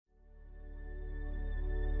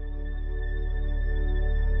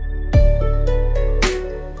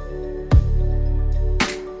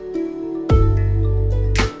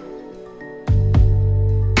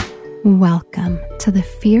Welcome to the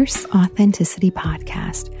Fierce Authenticity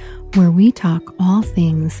Podcast, where we talk all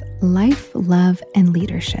things life, love, and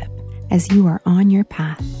leadership as you are on your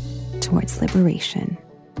path towards liberation.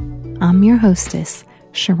 I'm your hostess,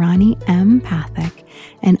 Sharani M. Pathak,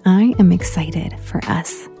 and I am excited for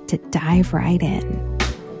us to dive right in.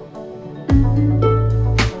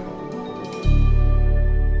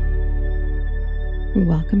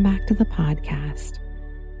 Welcome back to the podcast.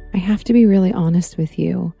 I have to be really honest with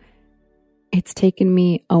you. It's taken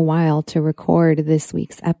me a while to record this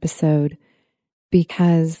week's episode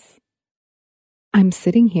because I'm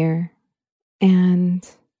sitting here and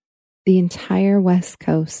the entire west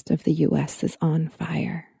coast of the US is on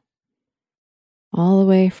fire. All the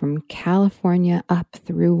way from California up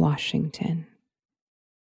through Washington.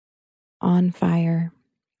 On fire,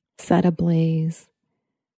 set ablaze.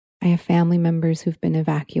 I have family members who've been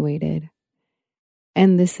evacuated.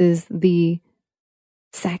 And this is the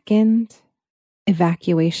second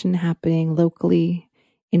evacuation happening locally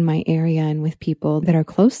in my area and with people that are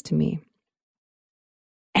close to me.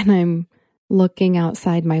 And I'm looking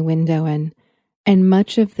outside my window and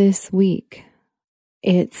much of this week,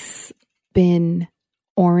 it's been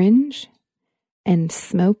orange and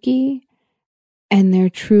smoky, and there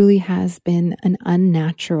truly has been an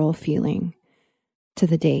unnatural feeling to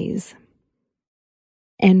the days.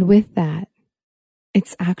 And with that,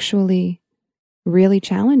 it's actually really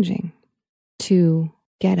challenging to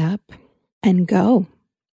get up and go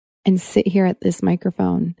and sit here at this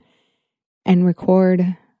microphone and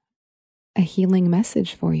record a healing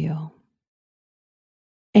message for you.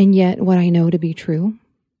 And yet what I know to be true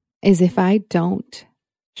is if I don't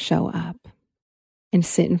show up and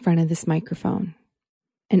sit in front of this microphone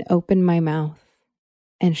and open my mouth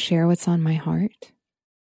and share what's on my heart,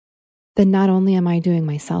 then not only am I doing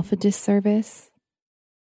myself a disservice,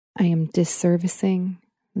 I am disservicing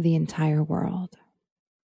the entire world.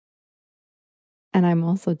 And I'm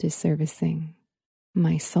also disservicing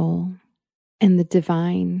my soul and the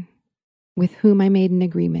divine with whom I made an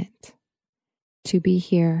agreement to be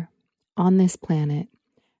here on this planet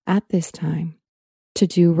at this time to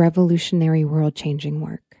do revolutionary world-changing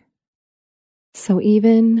work. So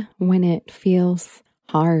even when it feels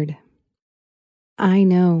hard, I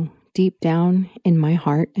know deep down in my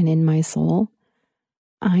heart and in my soul,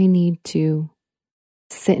 I need to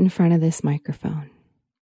sit in front of this microphone.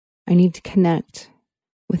 I need to connect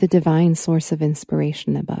with a divine source of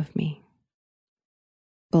inspiration above me,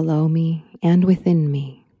 below me, and within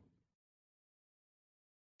me,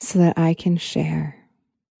 so that I can share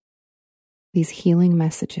these healing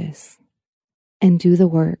messages and do the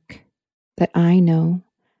work that I know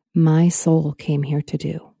my soul came here to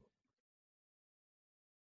do.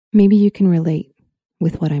 Maybe you can relate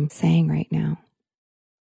with what I'm saying right now.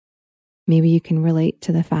 Maybe you can relate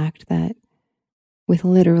to the fact that with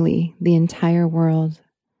literally the entire world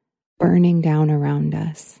burning down around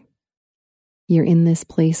us, you're in this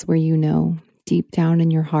place where you know deep down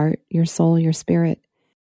in your heart, your soul, your spirit,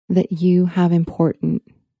 that you have important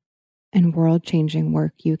and world-changing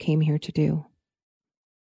work you came here to do.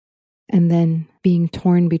 And then being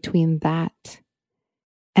torn between that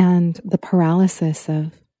and the paralysis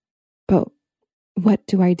of, but what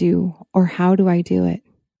do I do? Or how do I do it?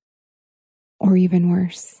 Or even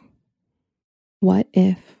worse, what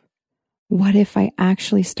if I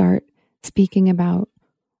actually start speaking about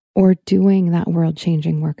or doing that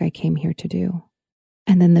world-changing work I came here to do?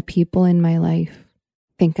 And then the people in my life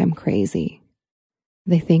think I'm crazy.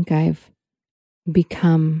 They think I've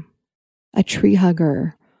become a tree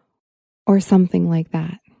hugger or something like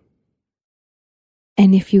that.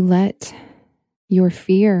 And if you let your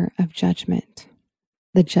fear of judgment,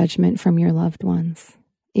 the judgment from your loved ones,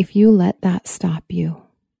 if you let that stop you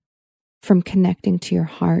from connecting to your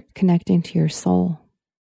heart, connecting to your soul,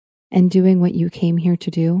 and doing what you came here to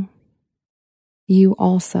do, you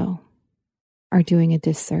also are doing a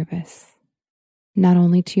disservice, not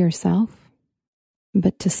only to yourself,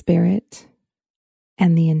 but to spirit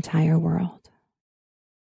and the entire world.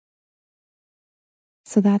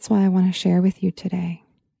 So that's why I want to share with you today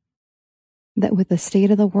that with the state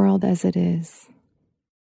of the world as it is,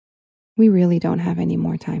 we really don't have any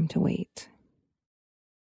more time to wait.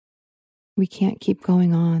 We can't keep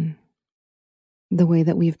going on the way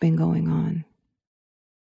that we've been going on.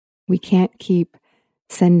 We can't keep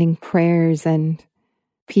sending prayers and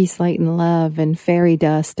peace, light, and love and fairy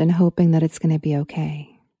dust and hoping that it's going to be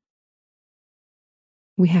okay.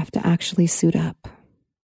 We have to actually suit up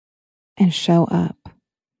and show up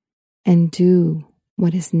and do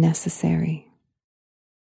what is necessary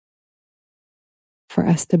for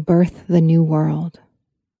us to birth the new world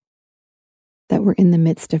that we're in the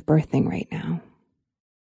midst of birthing right now.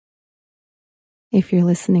 If you're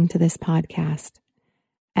listening to this podcast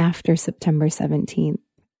after September 17th,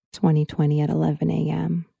 2020 at 11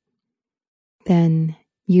 a.m., then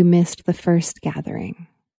you missed the first gathering,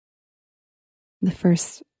 the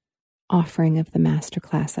first offering of the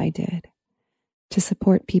masterclass I did to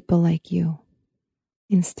support people like you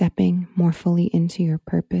in stepping more fully into your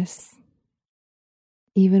purpose,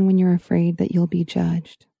 even when you're afraid that you'll be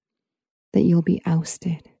judged, that you'll be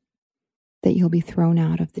ousted, that you'll be thrown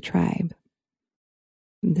out of the tribe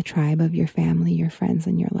of your family, your friends,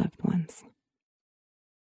 and your loved ones.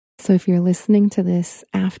 So if you're listening to this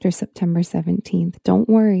after September 17th, don't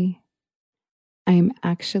worry. I'm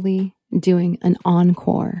actually doing an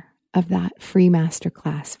encore of that free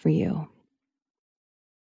masterclass for you.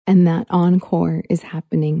 And that encore is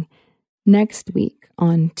happening next week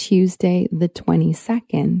on Tuesday, the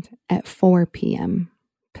 22nd at 4 p.m.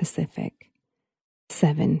 Pacific,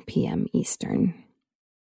 7 p.m. Eastern.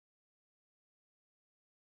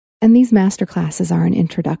 And these masterclasses are an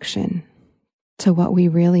introduction to what we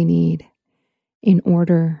really need in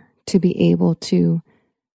order to be able to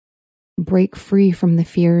break free from the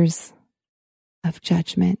fears of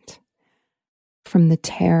judgment, from the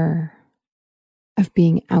terror of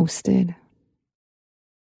being ousted,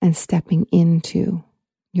 and stepping into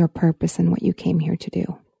your purpose and what you came here to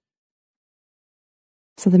do.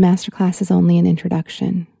 So the masterclass is only an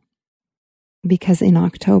introduction, because in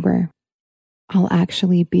October, I'll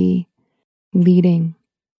actually be leading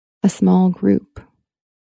a small group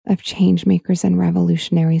of change makers and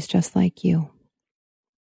revolutionaries just like you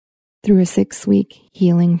through a 6-week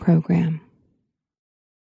healing program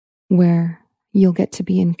where you'll get to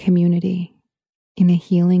be in community, in a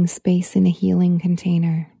healing space, in a healing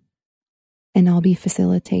container, and I'll be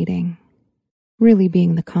facilitating, really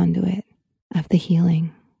being the conduit of the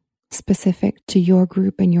healing specific to your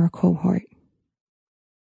group and your cohort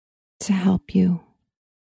to help you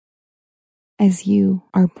as you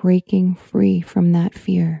are breaking free from that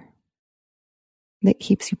fear that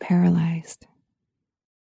keeps you paralyzed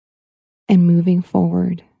and moving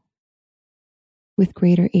forward with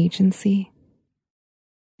greater agency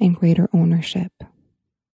and greater ownership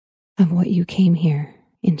of what you came here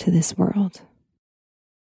into this world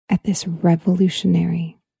at this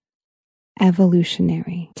revolutionary,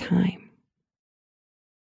 evolutionary time.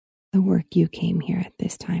 The work you came here at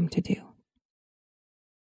this time to do.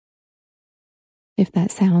 If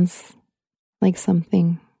that sounds like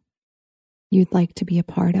something you'd like to be a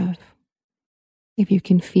part of, if you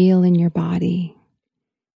can feel in your body,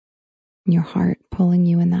 your heart pulling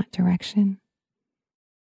you in that direction,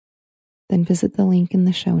 then visit the link in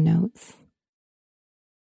the show notes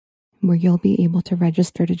where you'll be able to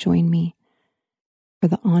register to join me for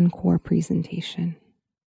the encore presentation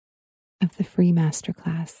of the free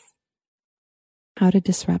masterclass, How to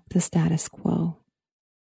Disrupt the Status Quo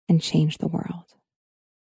and Change the World,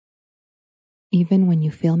 even when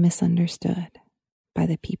you feel misunderstood by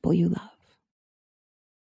the people you love.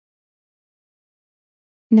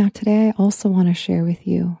 Now, today I also want to share with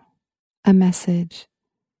you a message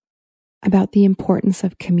about the importance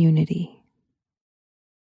of community.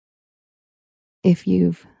 If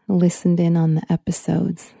you've listened in on the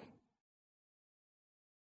episodes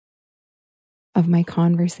of my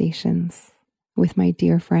conversations with my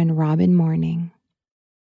dear friend Robin Morning,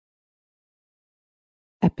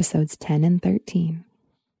 episodes 10 and 13,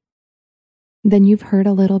 then you've heard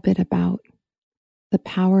a little bit about the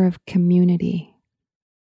power of community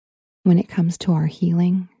when it comes to our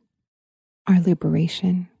healing, our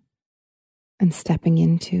liberation, and stepping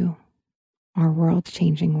into our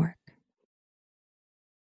world-changing work.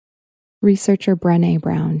 Researcher Brené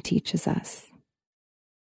Brown teaches us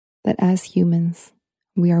that as humans,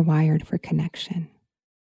 we are wired for connection.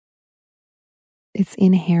 It's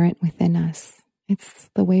inherent within us.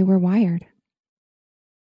 It's the way we're wired.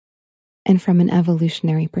 And from an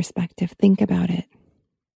evolutionary perspective, think about it.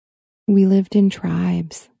 We lived in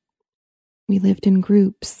tribes. We lived in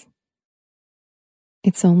groups.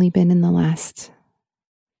 It's only been in the last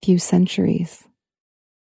few centuries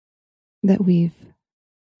that we've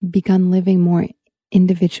begun living more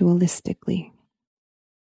individualistically.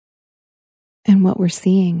 And what we're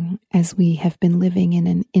seeing as we have been living in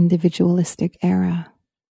an individualistic era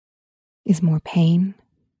is more pain,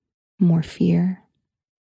 more fear,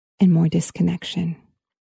 and more disconnection.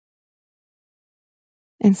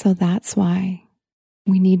 And so that's why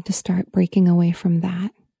we need to start breaking away from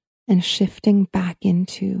that and shifting back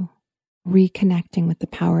into reconnecting with the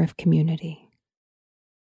power of community.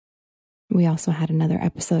 We also had another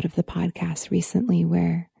episode of the podcast recently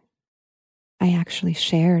where I actually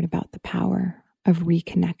shared about the power of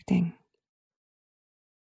reconnecting,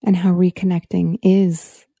 and how reconnecting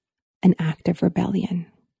is an act of rebellion.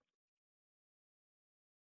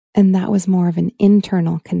 And that was more of an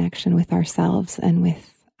internal connection with ourselves and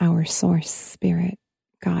with our source, spirit,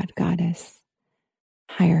 God, goddess,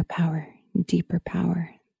 higher power, deeper power,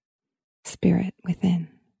 spirit within.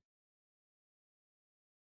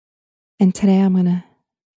 And today I'm going to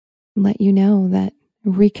let you know that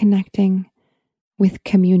reconnecting with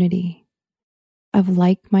community of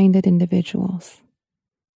like-minded individuals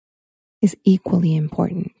is equally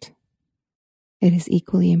important. It is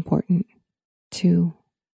equally important to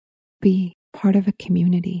be part of a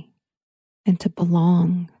community and to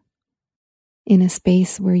belong in a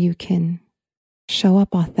space where you can show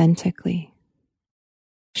up authentically,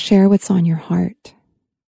 share what's on your heart,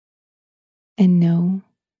 and know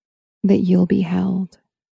that you'll be held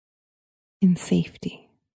in safety.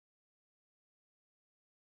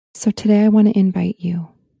 So today I want to invite you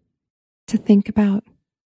to think about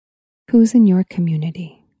who's in your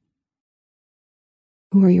community.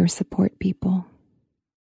 Who are your support people?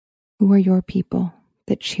 Who are your people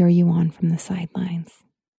that cheer you on from the sidelines?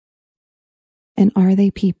 And are they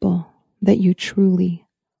people that you truly,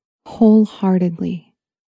 wholeheartedly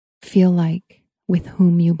feel like with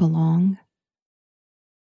whom you belong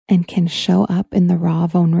and can show up in the raw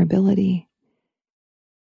vulnerability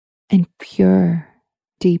and pure,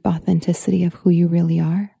 deep authenticity of who you really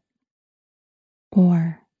are?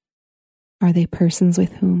 Or are they persons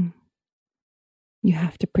with whom you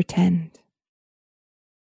have to pretend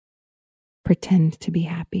to be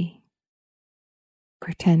happy,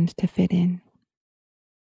 pretend to fit in,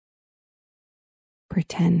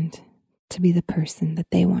 pretend to be the person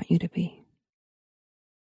that they want you to be?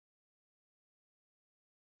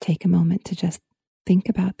 Take a moment to just think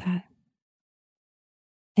about that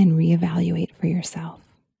and reevaluate for yourself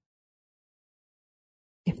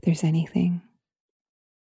if there's anything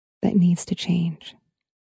that needs to change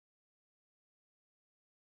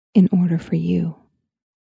in order for you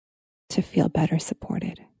to feel better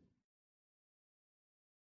supported.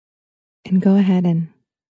 And go ahead and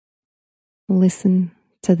listen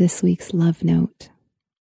to this week's love note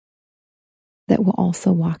that will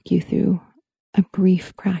also walk you through a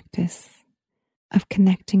brief practice of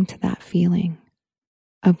connecting to that feeling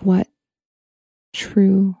of what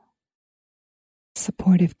true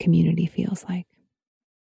supportive community feels like.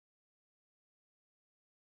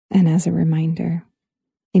 And as a reminder,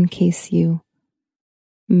 in case you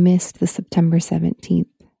missed the September 17th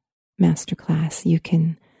masterclass, you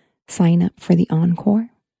can sign up for the encore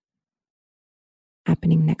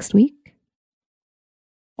happening next week,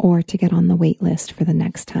 or to get on the wait list for the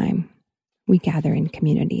next time we gather in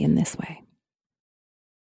community in this way.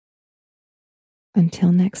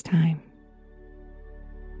 Until next time,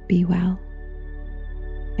 be well,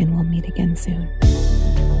 and we'll meet again soon.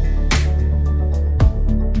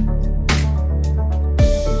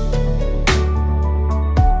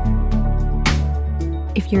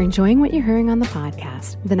 If you're enjoying what you're hearing on the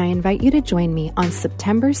podcast, then I invite you to join me on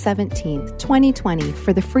September 17th, 2020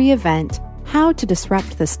 for the free event, How to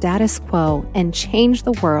Disrupt the Status Quo and Change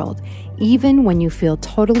the World, even when you feel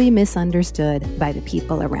totally misunderstood by the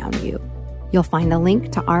people around you. You'll find a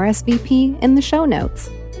link to RSVP in the show notes.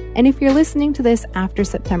 And if you're listening to this after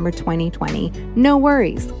September 2020, no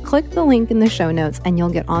worries. Click the link in the show notes and you'll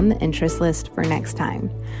get on the interest list for next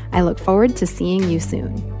time. I look forward to seeing you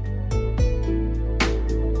soon.